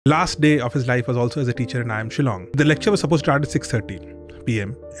Last day of his life was also as a teacher in IIM Shillong. The lecture was supposed to start at 6:30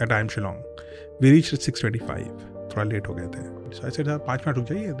 p.m. at IIM Shillong. We reached at 6:25. थोड़ा late हो गए थे. So I said, 5 minutes रुक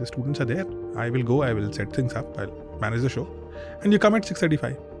जाइए. The students are there. I will go. I will set things up. I'll manage the show. And you come at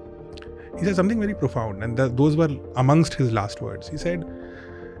 6:35. He said something very profound, and those were amongst his last words. He said,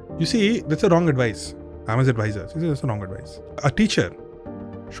 "You see, that's a wrong advice. I'm his advisor." He said, "That's a wrong advice. A teacher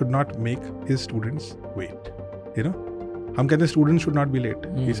should not make his students wait. You know." हम कहते हैं students should not be late.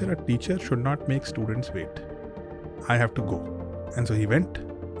 He said a teacher should not make students wait. I have to go. And so he went.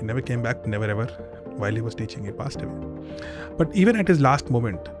 He never came back, never ever. While he was teaching, he passed away. But even at his last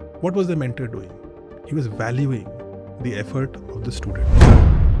moment, what was the mentor doing? He was valuing the effort of the student.